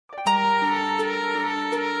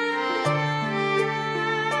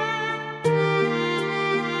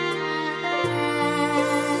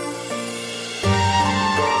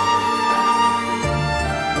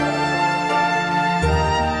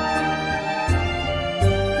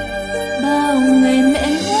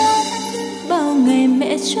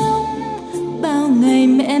mẹ trông, bao ngày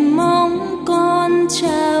mẹ mong con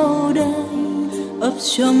trao đời. Ấp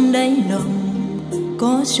trong đáy lòng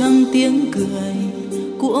có trong tiếng cười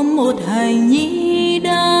của một hài nhi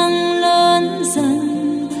đang lớn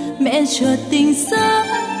dần. Mẹ chợt tỉnh giấc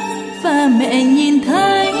và mẹ nhìn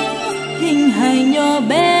thấy hình hài nhỏ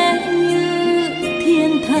bé như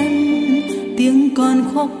thiên thần. Tiếng con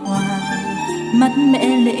khóc hòa, mắt mẹ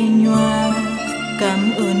lệ nhòa,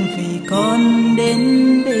 cảm ơn vì con đến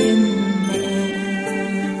bên mẹ.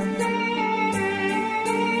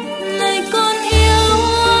 Này con yêu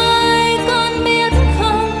ơi, con biết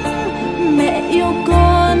không, mẹ yêu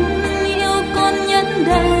con nhẫn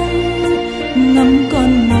đai. Ngắm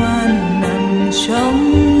con ngoan nằm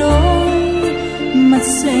trong nỗi, mắt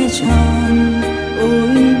sẽ tròn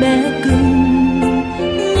ôi bé cưng.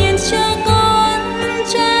 Nhìn cha con,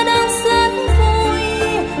 cha đang rất vui,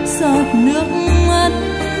 giọt nước mắt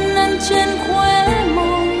lăn trên khóe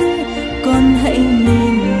môi. Con hãy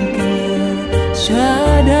nhìn kìa,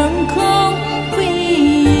 cha đang khóc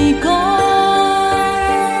vì con.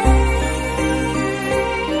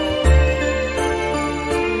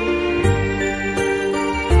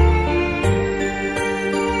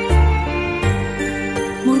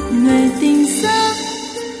 Một ngày tỉnh giấc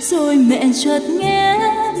rồi mẹ chợt nghe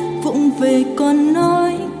vụng về con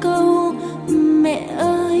nói câu mẹ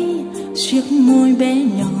ơi. Chiếc môi bé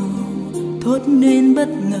nhỏ thốt nên bất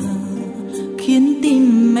ngờ, khiến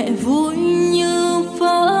tim mẹ vui như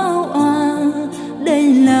vỡ òa.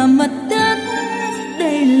 Đây là mặt đất,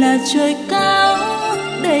 đây là trời cao,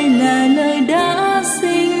 đây là nơi đã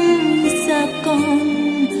sinh ra con.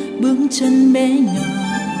 Bước chân bé nhỏ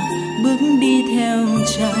bước đi theo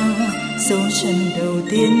cha, dấu chân đầu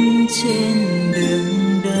tiên trên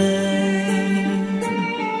đường đời.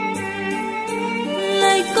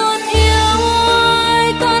 Này con yêu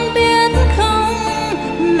ơi, con biết không,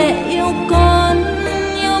 mẹ yêu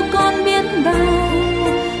con biết bao.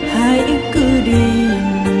 Hãy cứ đi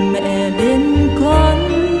mẹ bên con,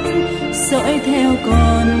 dõi theo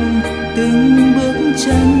con từng bước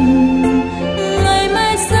chân. Ngày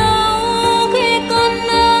mai sau khi con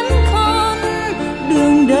lớn khôn,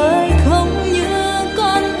 đường đời không như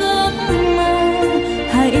con ước mơ.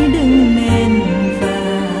 Hãy đừng nên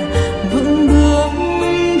và vững bước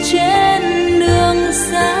trên đường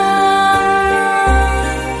xa.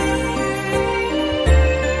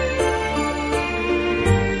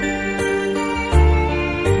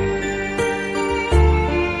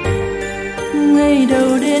 Ngày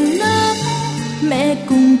đầu đến lớp mẹ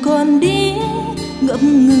cùng con đi,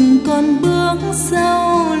 ngậm ngừng con bước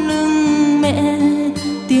sau lưng mẹ.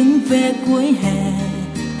 Tiếng ve cuối hè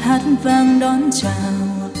hát vang đón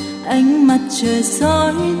chào, ánh mặt trời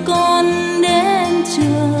soi con đến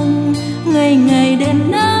trường. Ngày ngày đến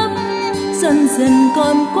lớp dần dần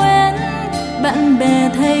con quen, bạn bè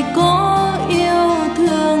thầy cô yêu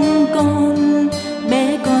thương con.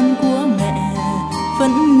 Bé con của mẹ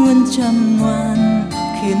vẫn luôn chăm ngoan,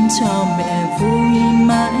 khiến cho mẹ vui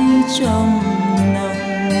mãi trong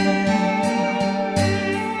lòng.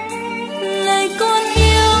 Này con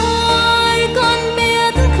yêu ơi, con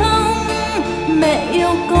biết không, mẹ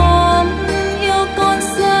yêu con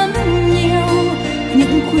rất nhiều.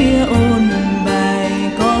 Những khuya ôn bài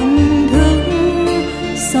con thức,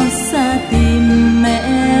 xót xa tìm mẹ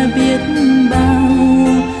biết bao.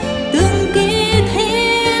 Từng kỳ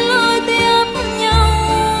thi lối tiếp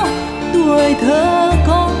nhau, tuổi thơ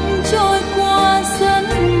con trôi qua rất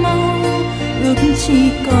mau. Ước chỉ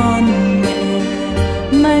còn mẹ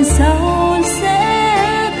mai sau sẽ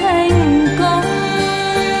thành công.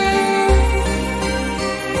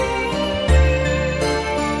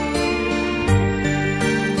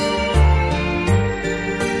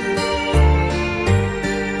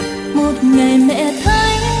 Một ngày mẹ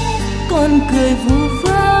thấy con cười vu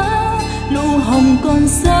vơ, lụ hồng con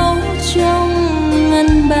giấu trong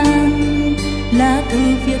ngăn bàn. Lá thư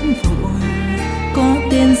viết vội có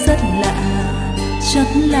tên rất lạ, chắc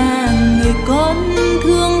là người con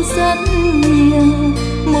thương rất nhiều.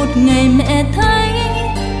 Một ngày mẹ thấy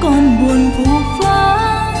con buồn vu vơ,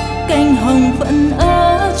 cành hồng vẫn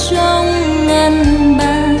ở trong ngăn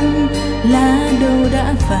bàn. Lá đâu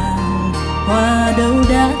đã vàng, hoa đâu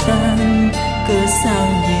đã tàn, cớ sao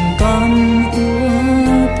nhìn con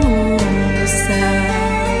úa thu xa.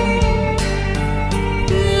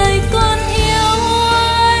 Lời con yêu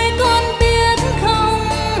ơi, con biết không,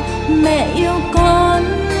 mẹ yêu con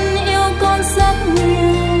rất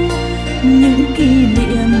nhiều. Những kỷ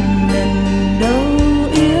niệm lần đầu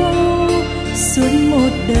yêu, suốt một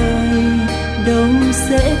đời đâu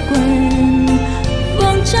sẽ quên.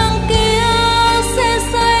 Vầng trăng kia sẽ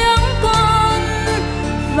soi ấm con,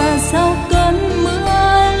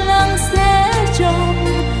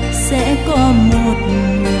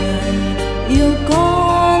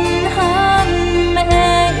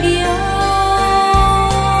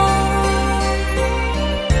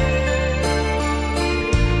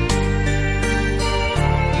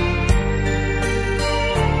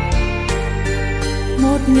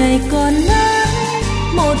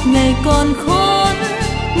 còn khốn,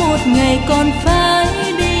 một ngày con phải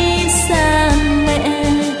đi xa mẹ.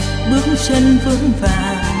 Bước chân vững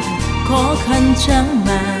vàng, khó khăn trắng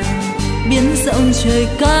màn, biển rộng trời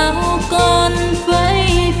cao con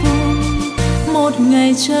vẫy vùng. Một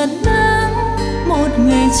ngày chợt nắng, một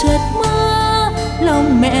ngày chợt mưa,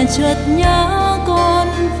 lòng mẹ chợt nhớ con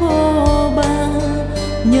vô bờ.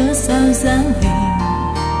 Nhớ sao dáng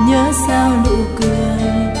hình, nhớ sao nụ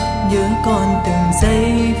cười, nhớ con từng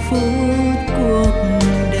giây phút cuộc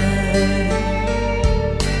đời.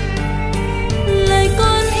 Lời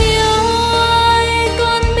con yêu ơi,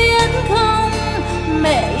 con biết không,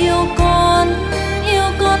 mẹ yêu con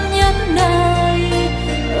nhất đời.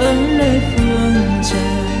 Ở lời phương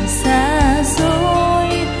trời xa xôi,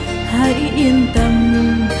 hãy yên tâm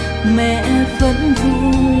mẹ vẫn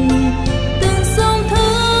vui. Từng sông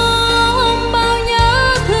thương bao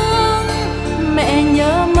nhớ thương, mẹ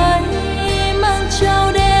nhớ mấy mang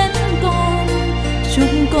trao đến con. Chúc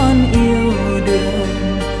con yêu đường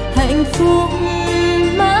hạnh phúc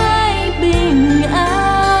mãi bình an.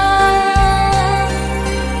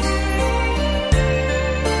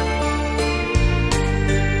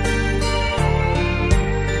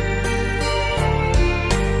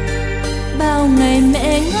 Bao ngày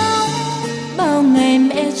mẹ ngóng, bao ngày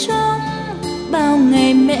mẹ trông, bao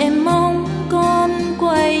ngày mẹ mong con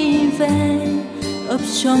quay về. Ấp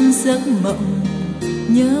trong giấc mộng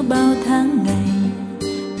nhớ bao tháng ngày,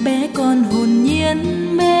 bé con hồn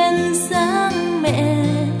nhiên bên dáng mẹ.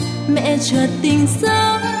 Mẹ chợt tỉnh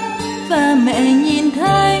giấc và mẹ nhìn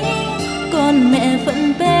thấy con mẹ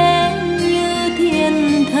vẫn bé như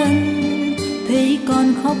thiên thần. Thấy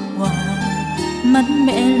con khóc hòa, mắt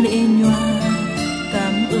mẹ lệ nhòa,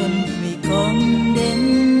 cảm ơn vì con đến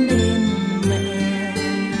bên mẹ.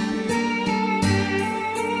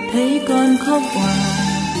 Thấy con khóc hòa,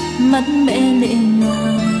 mắt mẹ lệ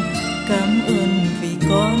nhòa, cảm ơn